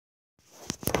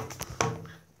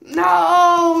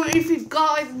No, if you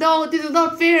guys, no, this is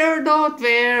not fair, not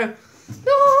fair.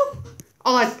 No.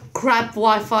 Oh, like crap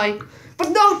Wi-Fi,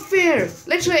 but not fair.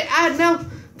 Let's try add now.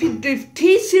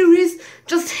 T-Series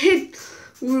just hit.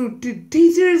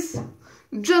 T-Series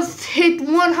just hit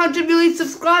 100 million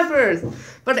subscribers.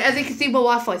 But as you can see, my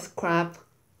Wi-Fi is crap.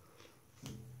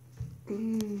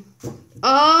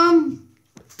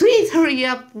 Please hurry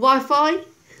up, Wi-Fi.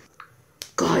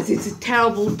 Guys, it's a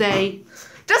terrible day.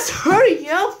 Just hurry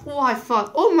up,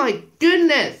 Wi-Fi. Oh my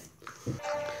goodness.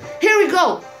 Here we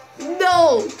go.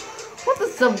 No. What the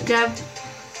sub gap?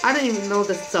 I don't even know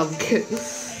the sub gap.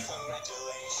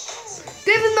 This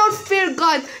is not fair,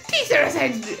 guys. T-Series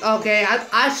hit. Okay,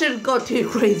 I shouldn't go too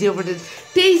crazy over this.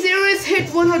 T-Series hit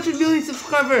 100 million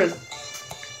subscribers.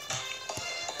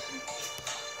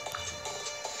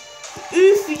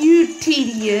 If you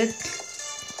tedious.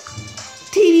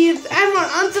 Everyone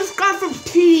unsubscribe from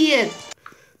tedious.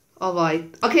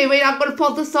 Alright. Okay, wait, I'm gonna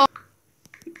pause this off.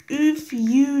 If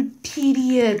you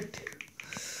tedious.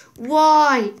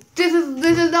 Why? This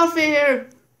is not fair.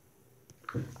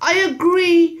 I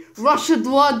agree. Russia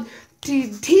won.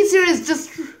 T-Series just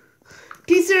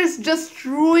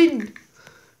ruined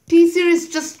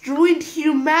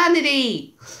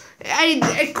humanity.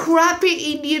 A crappy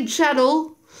Indian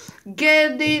channel.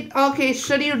 Get it? Okay,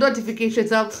 shut your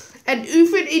notifications up. An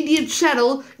Ufin Indian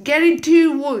channel getting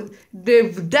to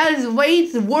that is way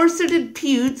worse than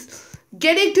Pewds.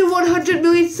 Getting to 100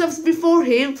 million subs before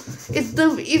him is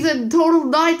a total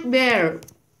nightmare.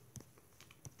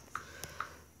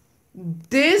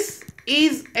 This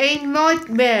is a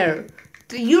nightmare.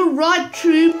 You're right,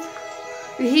 Troop.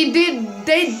 They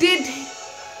did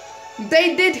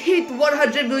hit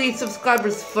 100 million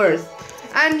subscribers first.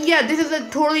 And yeah, this is a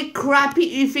totally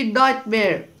crappy Ufin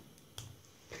nightmare.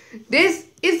 This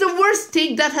is the worst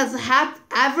thing that has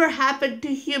ever happened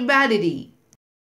to humanity.